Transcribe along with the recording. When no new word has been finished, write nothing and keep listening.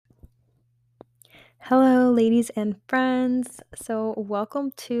Hello, ladies and friends. So,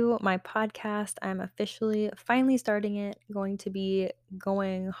 welcome to my podcast. I'm officially finally starting it, going to be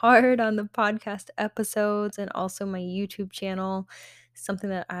going hard on the podcast episodes and also my YouTube channel.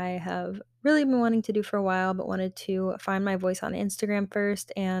 Something that I have really been wanting to do for a while, but wanted to find my voice on Instagram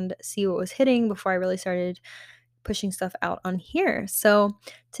first and see what was hitting before I really started pushing stuff out on here. So,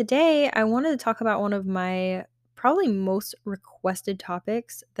 today I wanted to talk about one of my probably most requested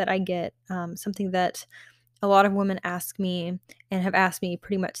topics that I get, something that a lot of women ask me and have asked me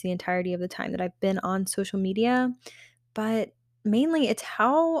pretty much the entirety of the time that I've been on social media. But mainly, it's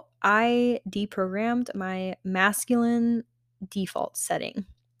how I deprogrammed my masculine default setting.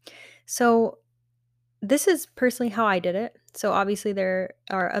 So, this is personally how I did it. So obviously there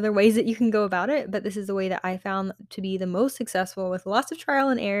are other ways that you can go about it, but this is the way that I found to be the most successful with lots of trial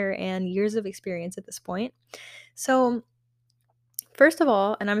and error and years of experience at this point. So first of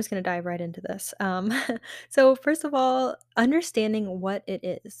all, and I'm just going to dive right into this. So first of all, understanding what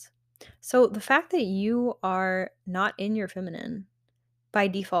it is. So the fact that you are not in your feminine by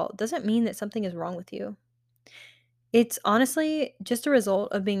default doesn't mean that something is wrong with you. It's honestly just a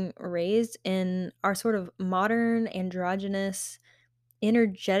result of being raised in our sort of modern, androgynous,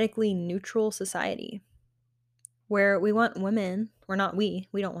 energetically neutral society where we want women, or not we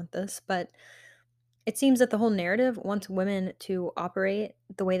don't want this, but it seems that the whole narrative wants women to operate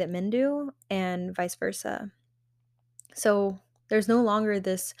the way that men do and vice versa. So there's no longer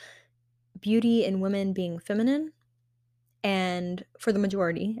this beauty in women being feminine, and for the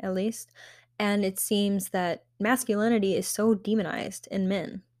majority at least. And it seems that masculinity is so demonized in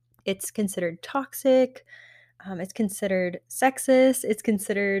men. It's considered toxic, it's considered sexist, it's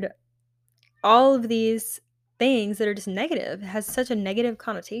considered all of these things that are just negative. It has such a negative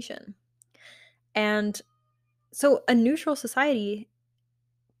connotation. And so a neutral society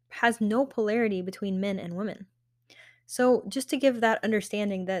has no polarity between men and women. So just to give that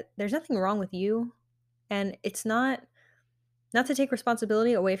understanding that there's nothing wrong with you, and it's not to take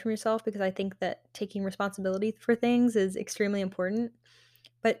responsibility away from yourself, because I think that taking responsibility for things is extremely important,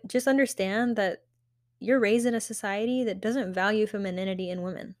 but just understand that you're raised in a society that doesn't value femininity in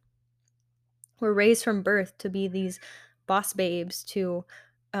women. We're raised from birth to be these boss babes, to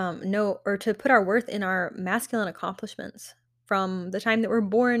know or to put our worth in our masculine accomplishments from the time that we're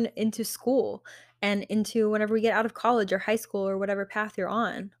born into school and into whenever we get out of college or high school or whatever path you're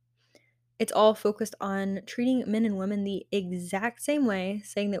on. It's all focused on treating men and women the exact same way,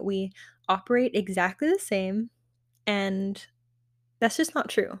 saying that we operate exactly the same, and that's just not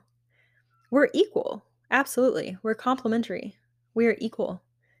true. We're equal. Absolutely. We're complementary. We are equal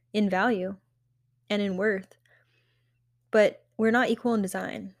in value and in worth, but we're not equal in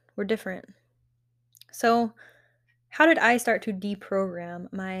design. We're different. So, how did I start to deprogram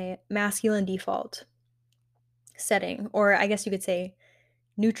my masculine default setting? Or I guess you could say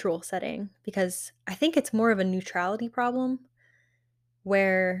neutral setting, because I think it's more of a neutrality problem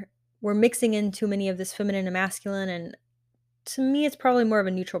where we're mixing in too many of this feminine and masculine. And to me, it's probably more of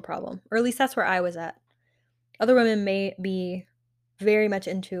a neutral problem, or at least that's where I was at. Other women may be very much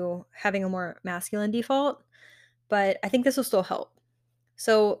into having a more masculine default, but I think this will still help.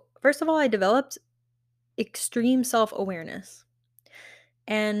 So, first of all, I developed extreme self awareness.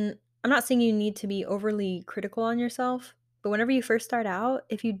 And I'm not saying you need to be overly critical on yourself, but whenever you first start out,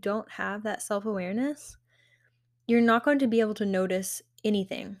 if you don't have that self awareness, you're not going to be able to notice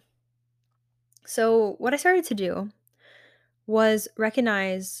anything. So, what I started to do was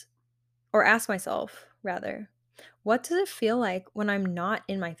recognize, or ask myself rather, what does it feel like when I'm not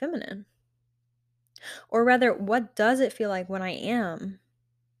in my feminine? Or rather, what does it feel like when I am?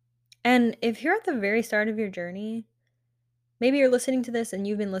 And if you're at the very start of your journey, maybe you're listening to this and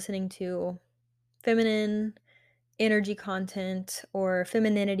you've been listening to feminine energy content or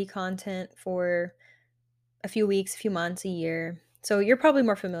femininity content for a few weeks, a few months, a year. So you're probably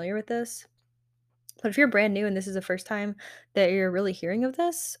more familiar with this. But if you're brand new and this is the first time that you're really hearing of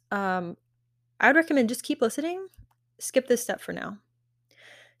this, I would recommend just keep listening. Skip this step for now.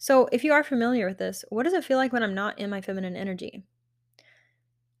 So if you are familiar with this, what does it feel like when I'm not in my feminine energy?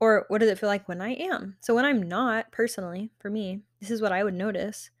 Or what does it feel like when I am? So when I'm not, personally, for me, this is what I would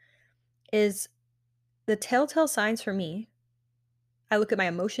notice is the telltale signs for me. I look at my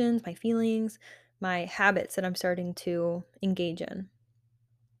emotions, my feelings, my habits that I'm starting to engage in.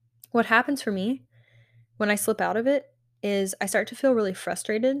 What happens for me when I slip out of it is I start to feel really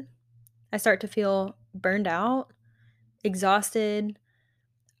frustrated. I start to feel burned out, exhausted.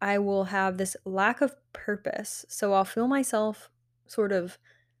 I will have this lack of purpose. So I'll feel myself sort of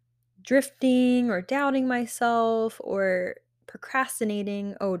drifting or doubting myself or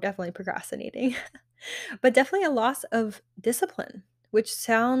procrastinating. Oh, definitely procrastinating. But definitely a loss of discipline, which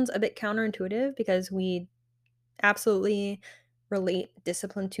sounds a bit counterintuitive because we absolutely relate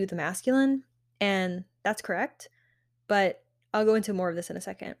discipline to the masculine, and that's correct. But I'll go into more of this in a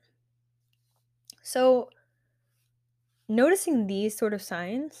second. So, noticing these sort of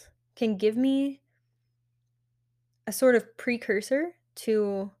signs can give me a sort of precursor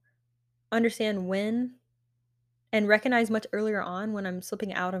to understand when and recognize much earlier on when I'm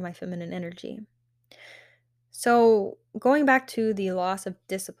slipping out of my feminine energy. So, going back to the loss of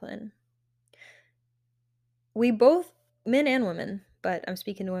discipline, we both, men and women, but I'm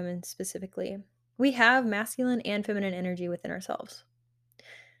speaking to women specifically, we have masculine and feminine energy within ourselves.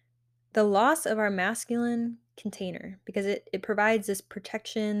 The loss of our masculine container, because it provides this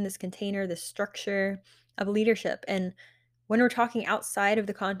protection, this container, this structure of leadership. And when we're talking outside of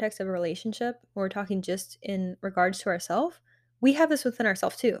the context of a relationship, or we're talking just in regards to ourselves, we have this within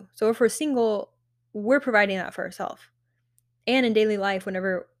ourselves too. So if we're single, we're providing that for ourselves. And in daily life,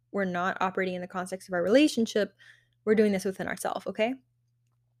 whenever we're not operating in the context of our relationship, we're doing this within ourselves, okay?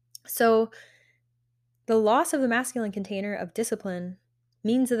 So the loss of the masculine container of discipline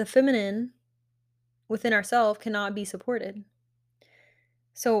means that the feminine within ourselves cannot be supported.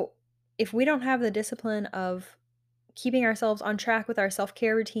 So if we don't have the discipline of keeping ourselves on track with our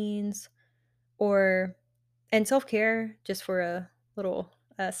self-care routines, or and self-care, just for a little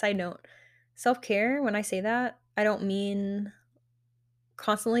side note, self-care, when I say that, I don't mean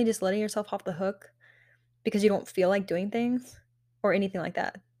constantly just letting yourself off the hook because you don't feel like doing things or anything like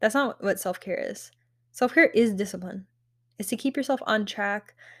that. That's not what self-care is. Self-care is discipline. It's to keep yourself on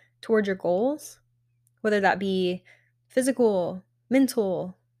track towards your goals, whether that be physical,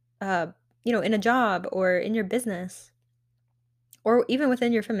 mental, uh, in a job or in your business, or even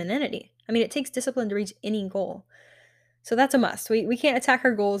within your femininity. I mean, it takes discipline to reach any goal. So that's a must. We can't attack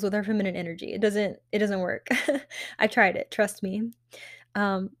our goals with our feminine energy. It doesn't work. I tried it, trust me.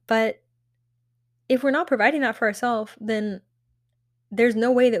 But if we're not providing that for ourselves, then there's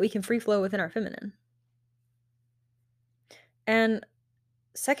no way that we can free flow within our feminine. And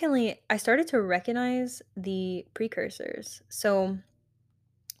secondly, I started to recognize the precursors. So,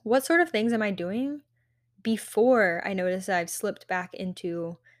 what sort of things am I doing before I notice that I've slipped back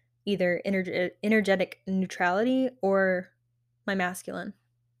into either energetic neutrality or my masculine?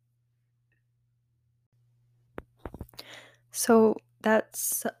 So,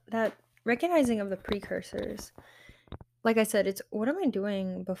 that's that recognizing of the precursors. Like I said, it's what am I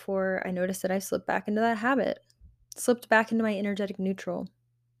doing before I notice that I slipped back into that habit? Slipped back into my energetic neutral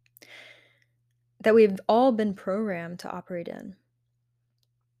that we've all been programmed to operate in.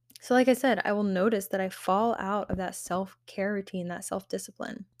 So, like I said, I will notice that I fall out of that self care routine, that self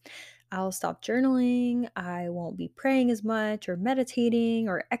discipline. I'll stop journaling. I won't be praying as much, or meditating,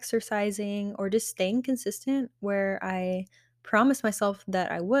 or exercising, or just staying consistent where I promised myself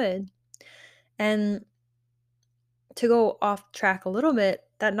that I would. And to go off track a little bit,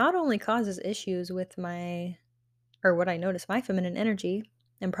 that not only causes issues with or what I notice, my feminine energy,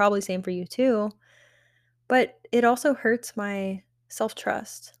 and probably same for you too, but it also hurts my self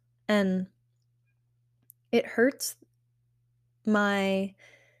trust. And it hurts my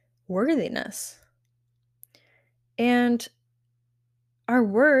worthiness. And our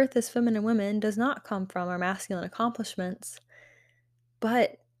worth as feminine women does not come from our masculine accomplishments,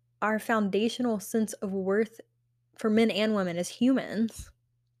 but our foundational sense of worth for men and women as humans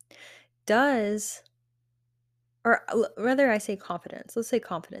does, or rather, I say confidence. Let's say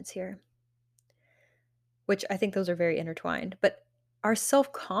confidence here, which I think those are very intertwined. But our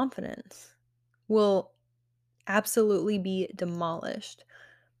self confidence will absolutely be demolished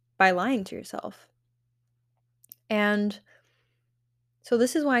by lying to yourself. And so,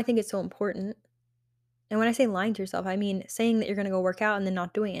 this is why I think it's so important. And when I say lying to yourself, I mean saying that you're going to go work out and then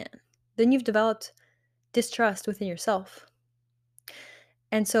not doing it. Then you've developed distrust within yourself.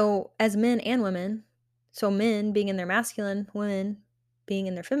 And so, as men and women, so men being in their masculine, women being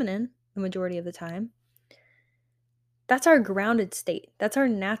in their feminine the majority of the time, that's our grounded state. That's our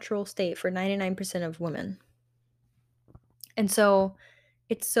natural state for 99% of women. And so,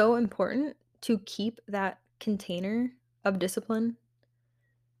 it's so important to keep that container of discipline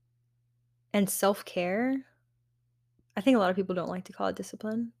and self care. I think a lot of people don't like to call it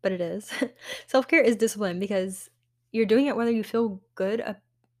discipline, but it is. Self care is discipline because you're doing it whether you feel good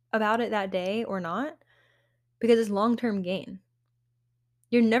about it that day or not, because it's long term gain.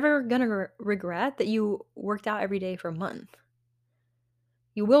 You're never going to regret that you worked out every day for a month.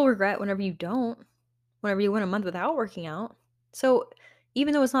 You will regret whenever you don't, whenever you went a month without working out. So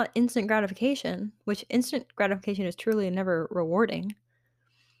even though it's not instant gratification, which instant gratification is truly never rewarding.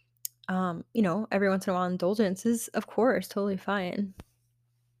 Every once in a while, indulgence is, of course, totally fine.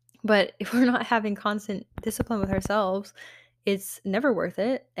 But if we're not having constant discipline with ourselves, it's never worth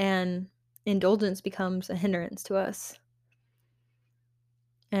it. And indulgence becomes a hindrance to us.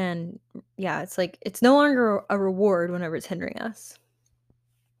 And yeah, it's like it's no longer a reward whenever it's hindering us.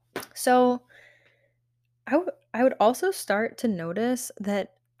 So I would also start to notice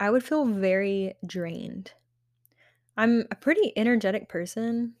that I would feel very drained. I'm a pretty energetic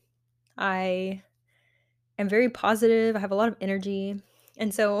person. I am very positive. I have a lot of energy.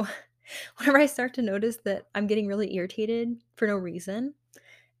 And so whenever I start to notice that I'm getting really irritated for no reason,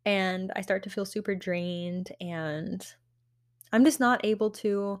 and I start to feel super drained, and I'm just not able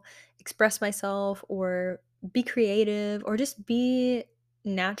to express myself or be creative or just be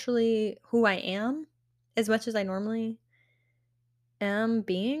naturally who I am as much as I normally am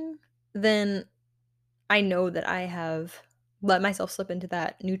being, then I know that I have let myself slip into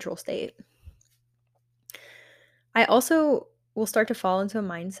that neutral state. I also will start to fall into a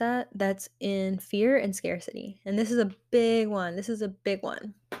mindset that's in fear and scarcity. And this is a big one. This is a big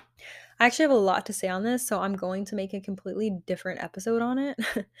one. I actually have a lot to say on this, so I'm going to make a completely different episode on it.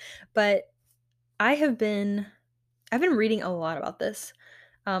 But I have been I've been reading a lot about this.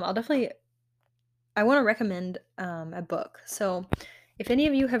 I want to recommend a book. So, if any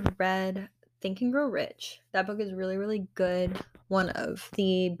of you have read Think and Grow Rich, that book is really, really good. One of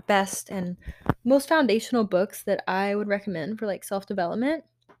the best and most foundational books that I would recommend for like self development,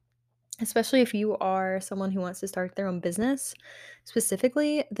 especially if you are someone who wants to start their own business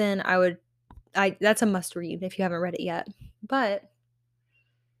specifically. Then that's a must read if you haven't read it yet. But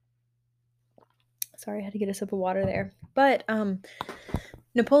sorry, I had to get a sip of water there. But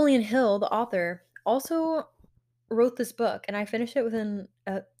Napoleon Hill, the author, also wrote this book, and I finished it within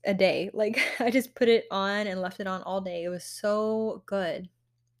a day. Like, I just put it on and left it on all day. It was so good.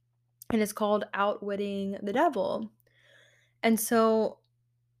 And it's called Outwitting the Devil. And so,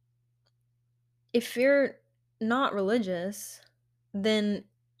 if you're not religious, then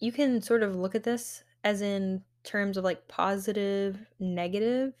you can sort of look at this as in terms of like positive,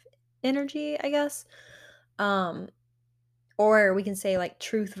 negative energy, I guess. Um, or we can say like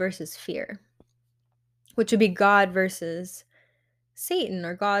truth versus fear, which would be God versus Satan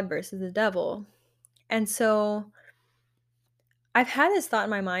or God versus the devil. And so I've had this thought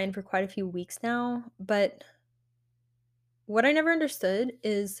in my mind for quite a few weeks now, but what I never understood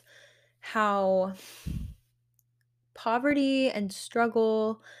is how poverty and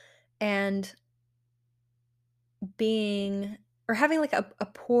struggle and being or having like a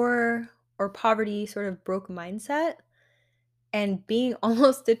poor or poverty sort of broke mindset and being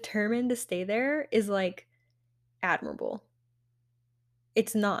almost determined to stay there is like admirable.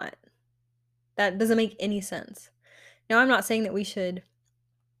 It's not. That doesn't make any sense. Now, I'm not saying that we should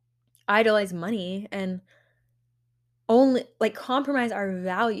idolize money and only like compromise our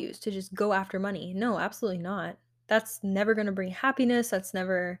values to just go after money. No, absolutely not. That's never going to bring happiness.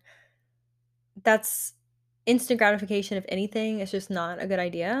 That's instant gratification if anything. It's just not a good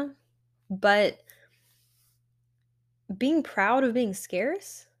idea. But being proud of being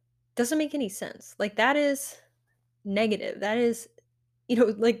scarce doesn't make any sense. Like that is negative. That is,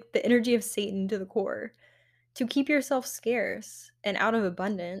 like the energy of Satan to the core. To keep yourself scarce and out of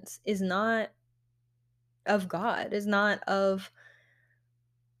abundance is not of God, is not of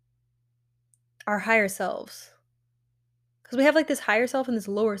our higher selves. Because we have like this higher self and this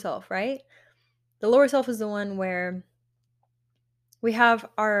lower self, right? The lower self is the one where we have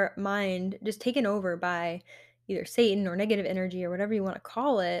our mind just taken over by either Satan or negative energy or whatever you want to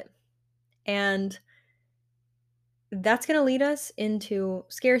call it. And that's going to lead us into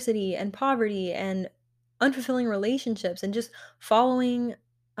scarcity and poverty and unfulfilling relationships and just following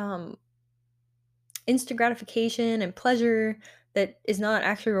um, instant gratification and pleasure that is not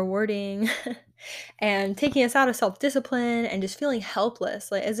actually rewarding and taking us out of self discipline and just feeling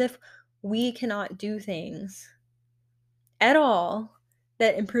helpless, like as if we cannot do things at all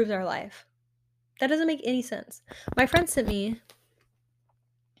that improves our life. That doesn't make any sense. My friend sent me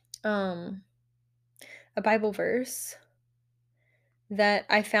um a Bible verse that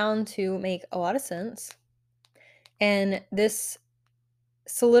I found to make a lot of sense. And this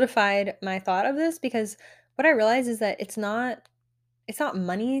solidified my thought of this because what I realized is that it's not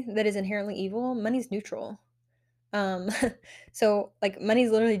money that is inherently evil. Money's neutral. Um so like money's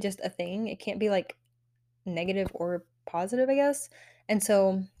literally just a thing. It can't be like negative or positive, I guess. And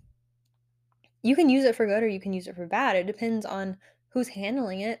so you can use it for good or you can use it for bad. It depends on who's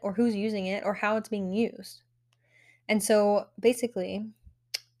handling it or who's using it or how it's being used. And so basically,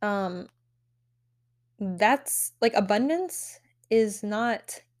 um that's like abundance is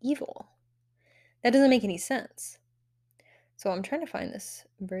not evil. That doesn't make any sense. So I'm trying to find this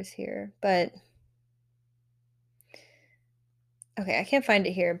verse here, but okay, I can't find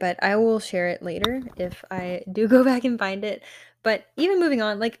it here, but I will share it later if I do go back and find it. But even moving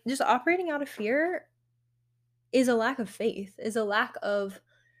on, like just operating out of fear is a lack of faith, is a lack of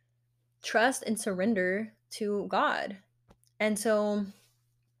trust and surrender to God. And so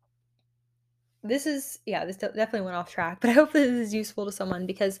this is, yeah, this definitely went off track, but I hope this is useful to someone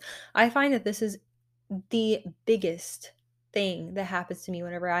because I find that this is the biggest thing that happens to me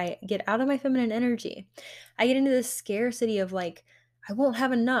whenever I get out of my feminine energy. I get into this scarcity of like, I won't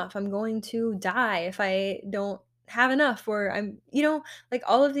have enough. I'm going to die if I don't have enough, or like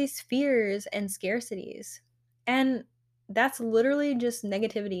all of these fears and scarcities. And that's literally just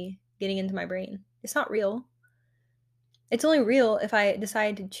negativity getting into my brain. It's not real. It's only real if I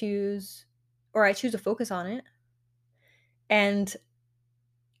decide to choose or I choose to focus on it. And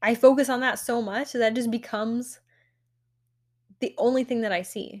I focus on that so much that it just becomes the only thing that I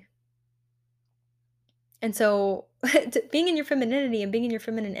see. And so being in your femininity and being in your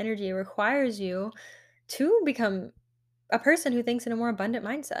feminine energy requires you to become a person who thinks in a more abundant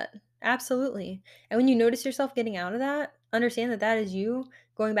mindset. Absolutely. And when you notice yourself getting out of that, understand that that is you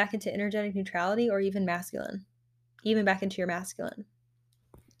going back into energetic neutrality or even masculine, even back into your masculine.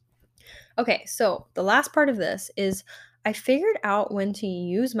 Okay, so the last part of this is I figured out when to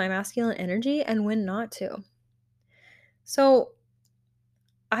use my masculine energy and when not to. So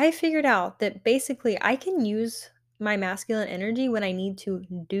I figured out that basically I can use my masculine energy when I need to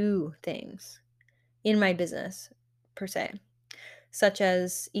do things in my business, per se, such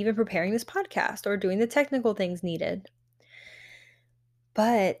as even preparing this podcast or doing the technical things needed.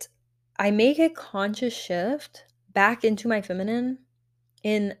 But I make a conscious shift back into my feminine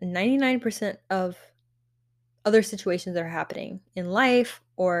in 99% of other situations that are happening in life,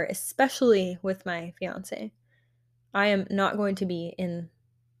 or especially with my fiance. I am not going to be in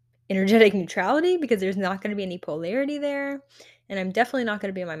energetic neutrality because there's not going to be any polarity there. And I'm definitely not going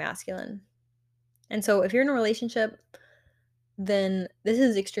to be in my masculine. And so if you're in a relationship, then this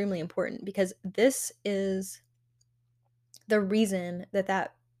is extremely important because this is the reason that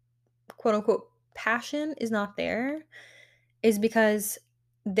that quote unquote passion is not there, is because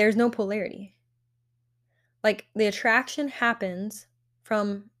there's no polarity. Like the attraction happens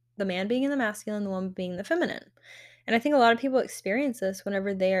from the man being in the masculine, the woman being the feminine. And I think a lot of people experience this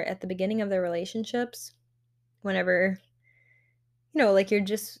whenever they are at the beginning of their relationships, whenever, like you're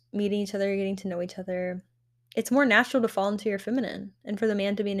just meeting each other, you're getting to know each other. It's more natural to fall into your feminine and for the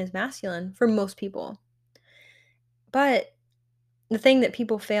man to be in his masculine for most people. But the thing that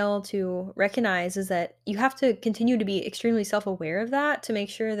people fail to recognize is that you have to continue to be extremely self-aware of that to make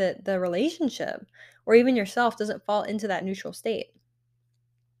sure that the relationship or even yourself doesn't fall into that neutral state.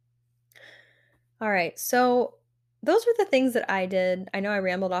 All right, so those were the things that I did. I know I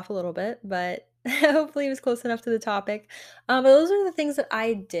rambled off a little bit, but hopefully it was close enough to the topic. But those are the things that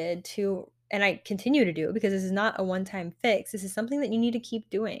I did to, and I continue to do because this is not a one-time fix. This is something that you need to keep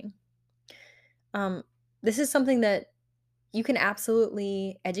doing. This is something that you can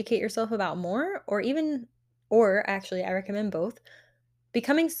absolutely educate yourself about more, or actually, I recommend both.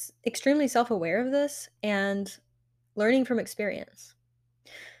 Becoming extremely self-aware of this and learning from experience.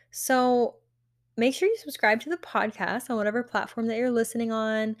 So make sure you subscribe to the podcast on whatever platform that you're listening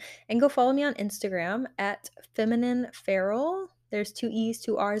on, and go follow me on Instagram at Feminine Feral. There's 2 E's,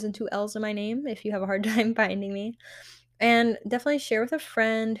 2 R's, and 2 L's in my name if you have a hard time finding me. And definitely share with a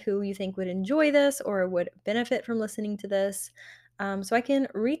friend who you think would enjoy this or would benefit from listening to this, so I can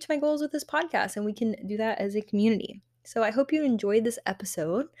reach my goals with this podcast and we can do that as a community. So I hope you enjoyed this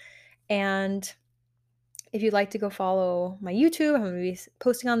episode. And if you'd like to go follow my YouTube, I'm going to be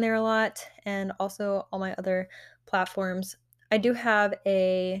posting on there a lot, and also all my other platforms. I do have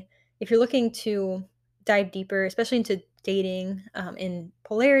if you're looking to dive deeper, especially into dating in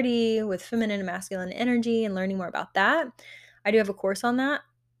polarity with feminine and masculine energy and learning more about that, I do have a course on that.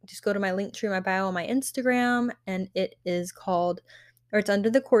 Just go to my link tree in my bio on my Instagram, and it's under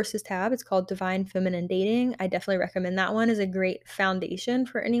the courses tab. It's called Divine Feminine Dating. I definitely recommend that one as a great foundation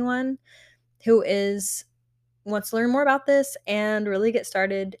for anyone who wants to learn more about this and really get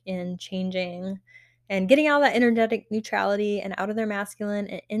started in changing and getting out of that energetic neutrality and out of their masculine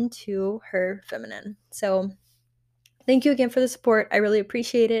and into her feminine. So thank you again for the support. I really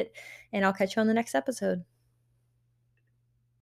appreciate it, and I'll catch you on the next episode.